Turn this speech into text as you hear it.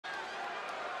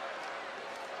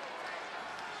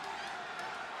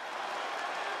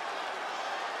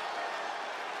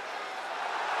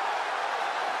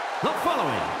The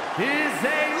following is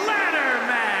a ladder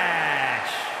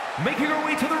match. Making her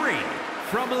way to the ring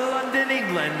from London,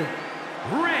 England,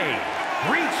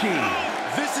 Rarity.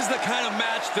 This is the kind of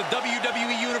match the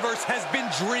WWE Universe has been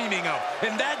dreaming of,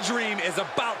 and that dream is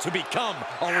about to become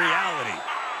a reality.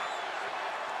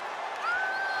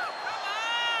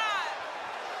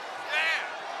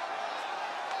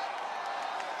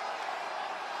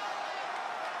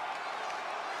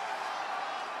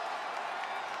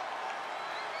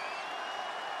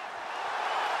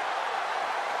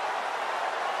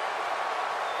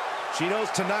 She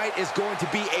knows tonight is going to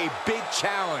be a big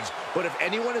challenge, but if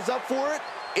anyone is up for it,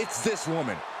 it's this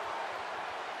woman.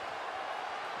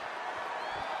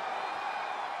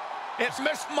 It's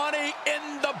Miss Money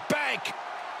in the Bank.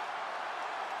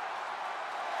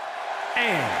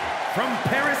 And from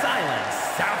Paris Island,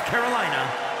 South Carolina,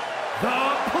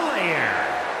 the Player.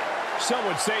 Some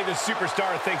would say the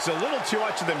superstar thinks a little too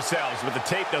much of themselves, but the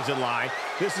tape doesn't lie.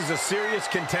 This is a serious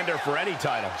contender for any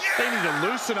title. They need to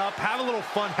loosen up, have a little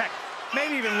fun, heck,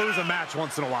 maybe even lose a match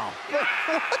once in a while.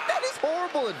 That is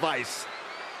horrible advice.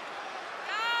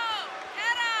 Go!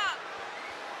 Get up!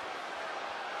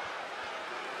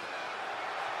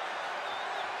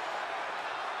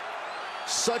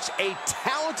 Such a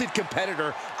talented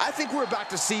competitor. I think we're about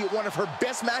to see one of her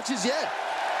best matches yet.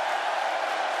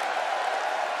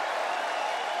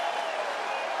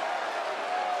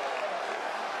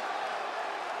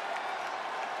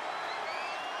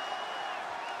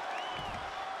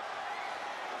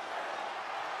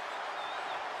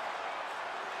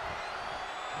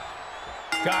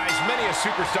 Guys, many a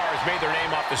superstar has made their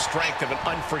name off the strength of an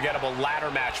unforgettable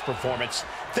ladder match performance.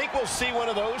 Think we'll see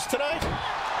one of those tonight?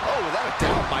 Oh, without a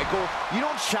doubt, Michael. You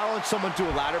don't challenge someone to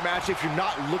a ladder match if you're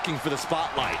not looking for the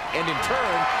spotlight. And in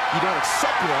turn, you don't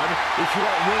accept one if you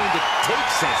aren't willing to take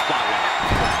said spotlight.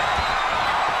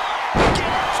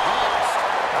 Get tossed!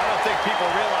 I don't think people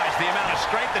realize the amount of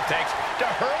strength it takes to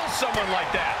hurl someone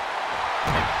like that.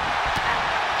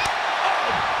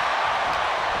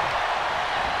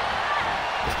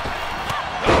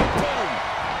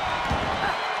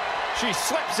 She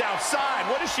slips outside.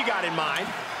 What has she got in mind?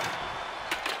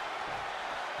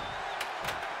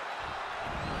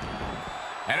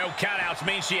 And no countouts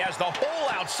means she has the whole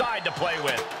outside to play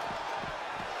with.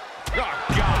 Oh,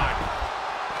 God.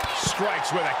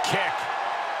 Strikes with a kick.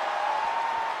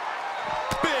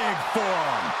 Big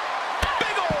forearm.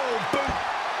 Big old boot.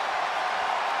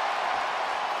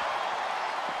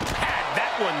 Had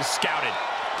that one scouted.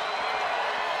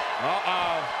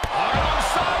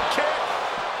 Side kick.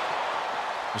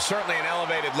 There's certainly an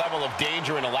elevated level of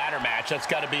danger in a ladder match. That's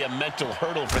got to be a mental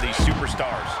hurdle for these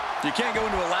superstars. You can't go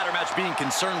into a ladder match being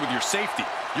concerned with your safety.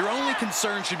 Your only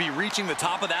concern should be reaching the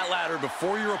top of that ladder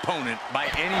before your opponent by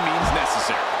any means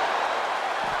necessary.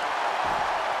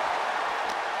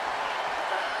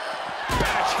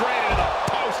 Back straight into the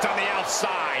post on the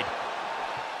outside.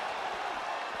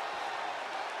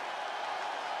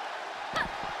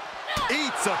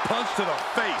 Eats a punch to the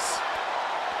face.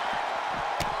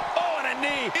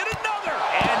 Knee. Hit another.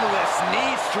 Endless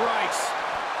knee strikes.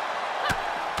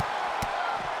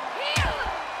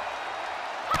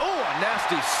 Oh, a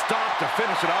nasty stop to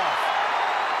finish it off.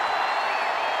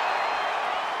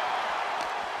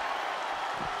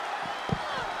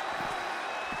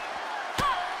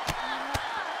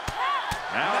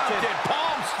 Mounted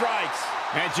palm strikes.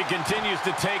 And she continues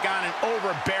to take on an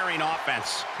overbearing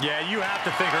offense. Yeah, you have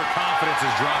to think her confidence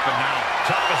is dropping now.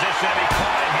 Tough position to be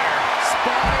caught in here.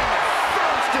 Spine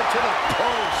first into the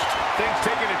post. Things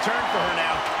taking a turn for her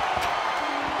now.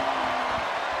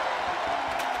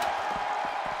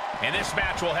 And this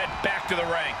match will head back to the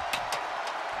ring.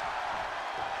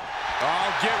 Oh,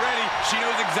 get ready. She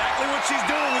knows exactly what she's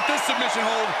doing with this submission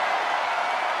hold.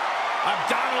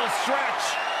 Abdominal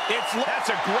stretch. That's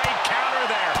a great counter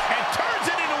there. And turns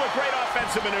it into a great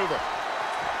offensive maneuver.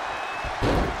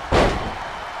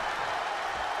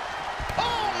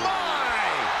 Oh, my!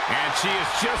 And she is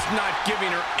just not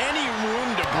giving her any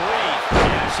room to breathe.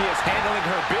 Yeah, she is handling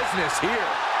her business here.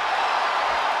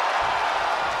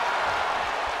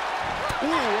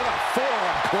 Ooh, what a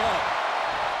forearm club.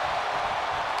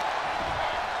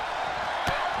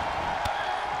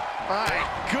 My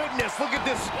goodness, look at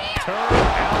this. Turn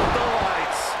out the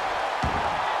lights.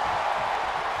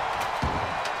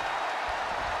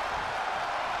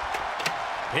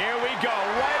 Here we go,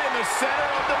 right in the center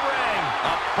of the ring.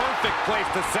 A perfect place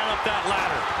to set up that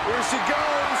ladder. Here she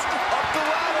goes, up the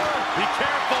ladder. Be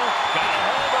careful, got a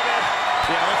hold of it.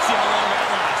 Yeah, let's see how long that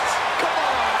lasts. Come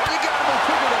on, you gotta move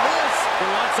quicker than this. For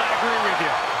once, I agree with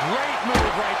you. Great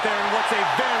move right there in what's a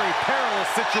very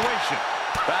perilous situation.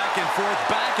 back and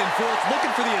forth,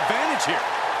 looking for the advantage here.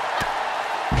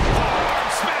 Arm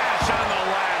smash on the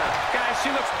ladder. Guys, she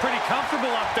looks pretty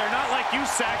comfortable up there. Not like you,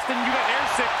 Saxton. You got air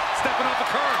sick stepping off a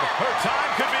curb. Her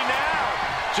time could be now.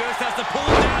 Just has to pull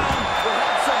it down. We'll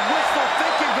have some wishful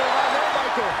thinking going on there,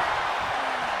 Michael.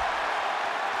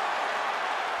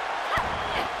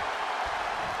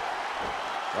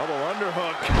 Double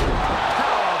underhook.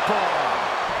 Powerbomb.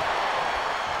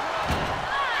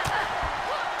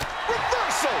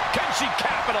 Reversal. Can she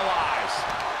capitalize?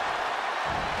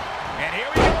 And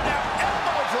here we go now.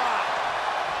 Elbow drop.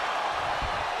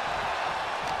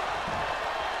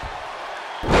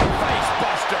 Face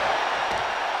buster.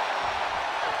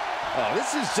 Oh,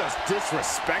 this is just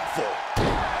disrespectful.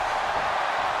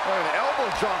 And an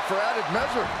elbow drop for added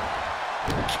measure.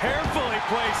 Carefully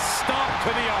placed stomp to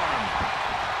the arm.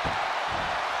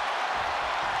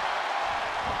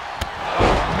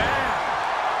 Oh, man.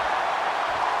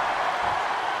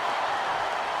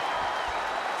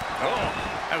 Oh,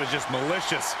 that was just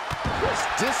malicious. Just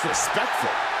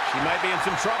disrespectful. She might be in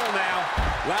some trouble now.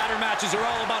 Ladder matches are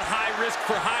all about high risk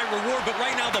for high reward, but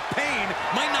right now the pain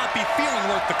might not be feeling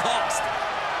worth the cost.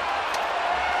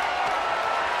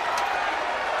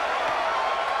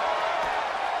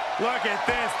 Look at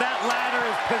this. That ladder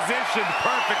is positioned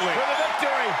perfectly. For the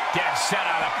victory. Dead set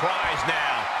on a prize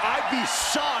now. I'd be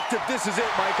shocked if this is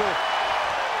it, Michael.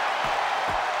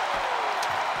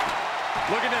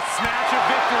 Look at this snatch of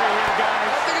victory here, guys.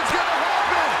 I think it's gonna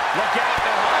happen. Look out,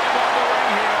 they're high above the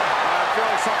ring here. I feel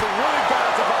like something really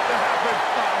bad's about to happen.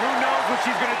 Who knows what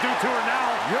she's going to do to her now?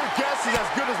 Your guess is as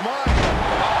good as mine.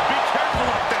 Be careful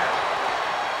up there.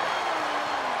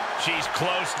 She's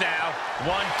close now.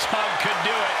 One tug could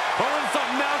do it. Pulling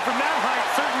something down from that height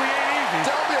certainly ain't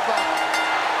easy. Tell me about it.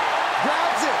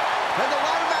 Grabs it, and the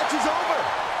ladder match is over.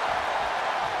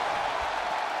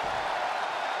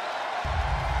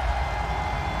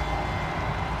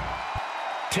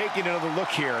 Taking another look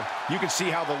here, you can see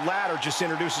how the ladder just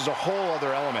introduces a whole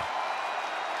other element.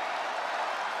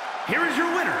 Here is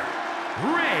your winner,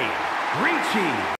 Rarity.